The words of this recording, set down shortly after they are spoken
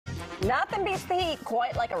Nothing beats the heat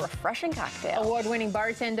quite like a refreshing cocktail. Award-winning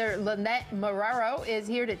bartender Lynette Marrero is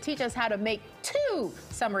here to teach us how to make 2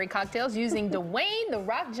 summery cocktails using Dwayne "The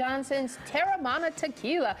Rock" Johnson's Teremana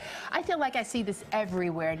Tequila. I feel like I see this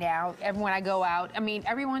everywhere now. When I go out, I mean,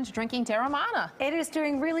 everyone's drinking Teremana. It is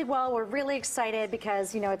doing really well. We're really excited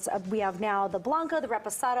because, you know, we have now the Blanco, the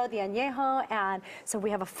Reposado, the Añejo, and so we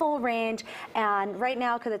have a full range. And right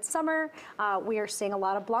now, because it's summer, we are seeing a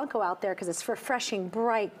lot of Blanco out there because it's refreshing,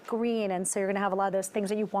 bright, green, and so you're going to have a lot of those things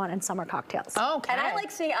that you want in summer cocktails. Okay. And I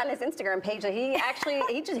like seeing on his Instagram page that he actually,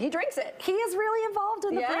 he drinks it. He is really involved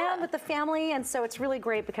in the brand with the family, and so it's really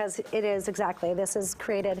great because it is exactly, this is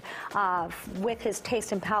created with his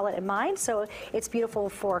taste and palate in mind, so it's beautiful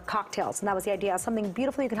for cocktails, and that was the idea. Something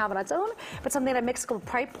beautiful you can have on its own, but something at a mixed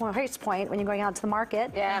price point when you're going out to the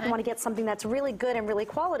market. You want to get something that's really good and really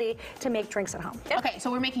quality to make drinks at home. Okay,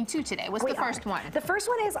 so we're making 2 today. What's the first one? The first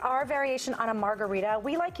one is our variation on a margarita.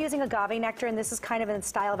 We like using agave nectar, and this is kind of in the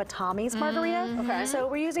style of a Tommy's margarita. Okay. So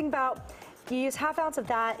we're using you use ½ ounce of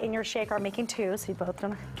that in your shaker. I'm making 2, so you both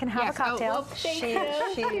can have a cocktail. She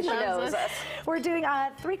knows us. We're doing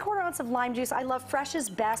 3/4 ounce of lime juice. I love fresh is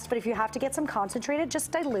best, but if you have to get some concentrated,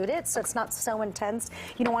 just dilute it so it's not so intense.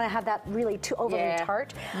 You don't want to have that really too overly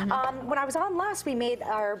tart. When I was on last, we made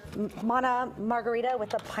our Mana margarita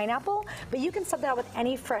with a pineapple, but you can sub that with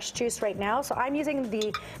any fresh juice right now. So I'm using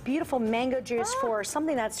the beautiful mango juice for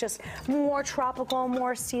something that's just more tropical,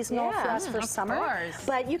 more seasonal for us for summer.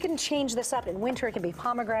 But you can change this up in winter. It can be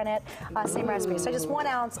pomegranate, same recipe. So just 1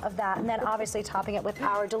 ounce of that, and then obviously topping it with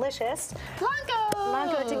our delicious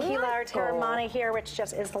Blanco Tequila, our Teremana here, which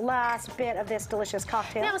just is the last bit of this delicious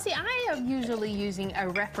cocktail. Now, see, I am usually using a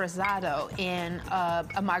Reposado in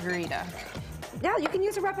a margarita. Yeah, you can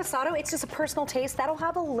use a Reposado. It's just a personal taste. That'll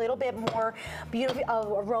have a little bit more beautiful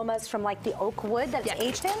aromas from like the oak wood that it's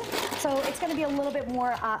aged in. So it's going to be a little bit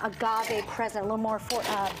more agave present, a little more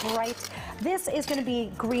bright. This is going to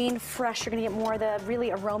be green, fresh. You're going to get more of the really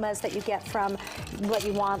aromas that you get from what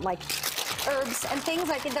you want, like herbs and things.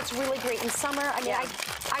 I think that's really great in summer. I mean,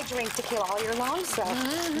 I drink tequila all year long, so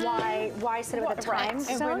why sit with a time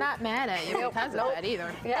zone? And we're not mad at you because of that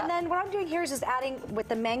either. And then what I'm doing here is just adding with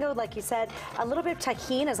the mango, like you said, a little bit of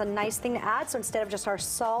tahini is a nice thing to add. So instead of just our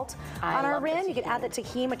salt on our rim, you can add the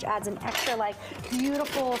tahini, which adds an extra like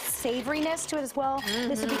beautiful savoriness to it as well.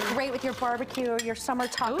 This would be great with your barbecue or your summer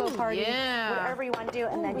taco party, whatever you want to do.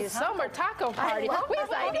 And then you summer taco party. Whose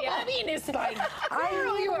idea? I mean, it's like,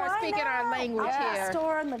 you are speaking our language here.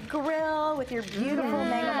 Store on the grill with your beautiful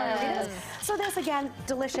mango margaritas. So this again,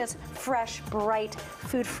 delicious, fresh, bright,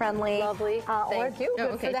 food friendly. Lovely. Thank you.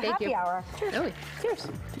 Good for the happy hour. Cheers. Cheers.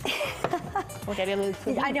 We'll get a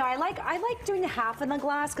little I know. I like doing half in the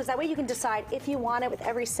glass because that way you can decide if you want it with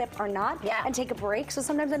every sip or not, and take a break. So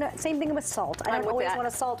sometimes same thing with salt. I don't always want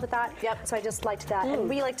to salt with that. So I just liked that, and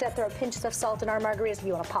we like to throw pinches of salt in our margaritas if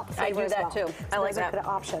you want to pop the flavor as well. I do that too. So I like that. Those are the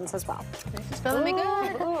options as well. This is feeling me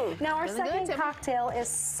good. Now our second cocktail is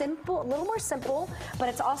simple, a little more simple, but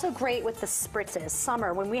it's also great with the spritzes.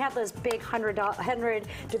 Summer, when we have those big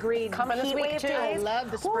 100-degree heat wave days. I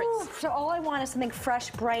love the spritz. So all I want is something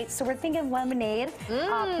fresh, bright. So we're thinking lemonade,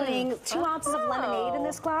 putting 2 ounces of lemonade in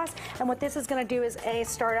this glass. And what this is going to do is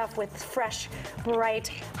start off with fresh,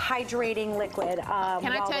 bright, hydrating liquid. Can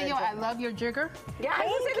I tell you, I love your jigger? Yeah, I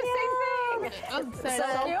was going to say the same thing.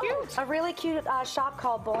 So cute. A really cute shop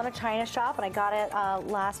called Bowl in a China Shop, and I got it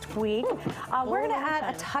last week. We're going to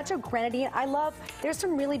add a touch of grenadine. There's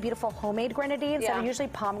some really beautiful homemade grenadines that are usually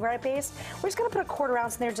pomegranate based. We're just going to put a 1/4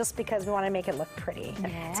 ounce in there just because we want to make it look pretty.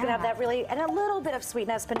 It's going to have that really, and a little bit of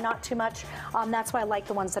sweetness, but not too much. That's why I like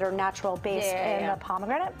the ones that are natural based in the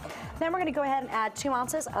pomegranate. Then we're going to go ahead and add 2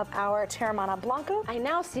 ounces of our Teremana Blanco. I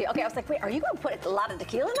now see. Okay, I was like, wait, are you going to put a lot of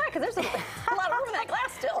tequila in that? Because there's a lot of room in that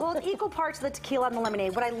glass still. Well, equal parts of the tequila and the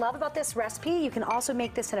lemonade. What I love about this recipe, you can also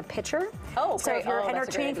make this in a pitcher. So if you're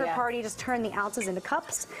entertaining for a party, just turn the ounces into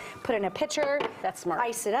cups, put it in a pitcher. That's smart.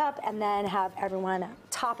 Ice it up, and then have everyone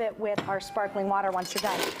top it with our sparkling water once you're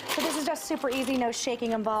done. So this is just super easy, no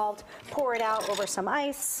shaking involved. Pour it out over some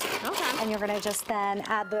ice. And you're going to just then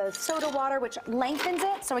add the soda water, which lengthens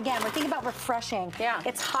it. So again, we're thinking about refreshing.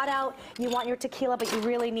 It's hot out. You want your tequila, but you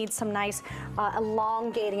really need some nice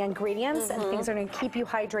elongating ingredients and things that are going to keep you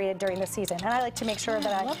hydrated during the season. And I like to make sure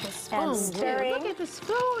that I am stirring. Look at the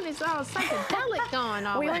spoon. It's all psychedelic going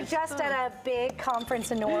on. We were just at a big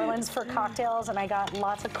conference in New Orleans for cocktails, and I got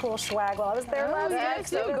lots of cool swag while I was there last week.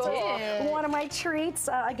 So cool. One of my treats,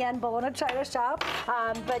 again, Bowl in a China Shop.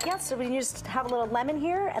 But yes, so we just have a little lemon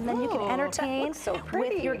here, and then you can entertain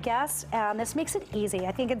with your guests. And this makes it easy.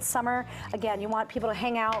 I think in summer, again, you want people to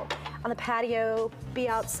hang out on the patio, be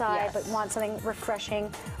outside, Yes. but want something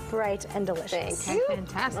refreshing, bright, and delicious. Thank you.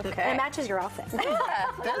 Fantastic. Okay. And it matches your outfit.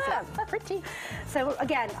 Yeah. Pretty. So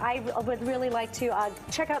again, I would really like to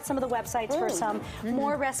check out some of the websites for some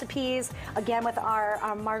more recipes. Again, with our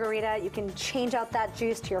margarita, you can change out that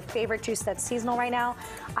juice to your favorite juice that's seasonal right now.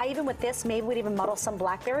 I even with this, maybe would even muddle some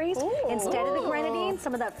blackberries instead of the grenadine.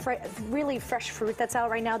 Some of that really fresh fruit that's out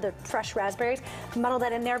right now, the fresh raspberries. Muddle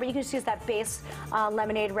that in there, but you can just use that base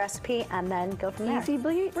lemonade recipe and then go from there. Easy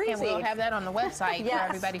breezy. And we'll have that on the website Yes. for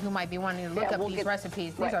everybody who might be wanting to look up these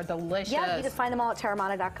recipes. These are delicious. Yeah, you can find them all at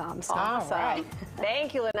Teremana.com. So. All right.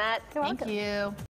 Thank you, Lynette. Thank you.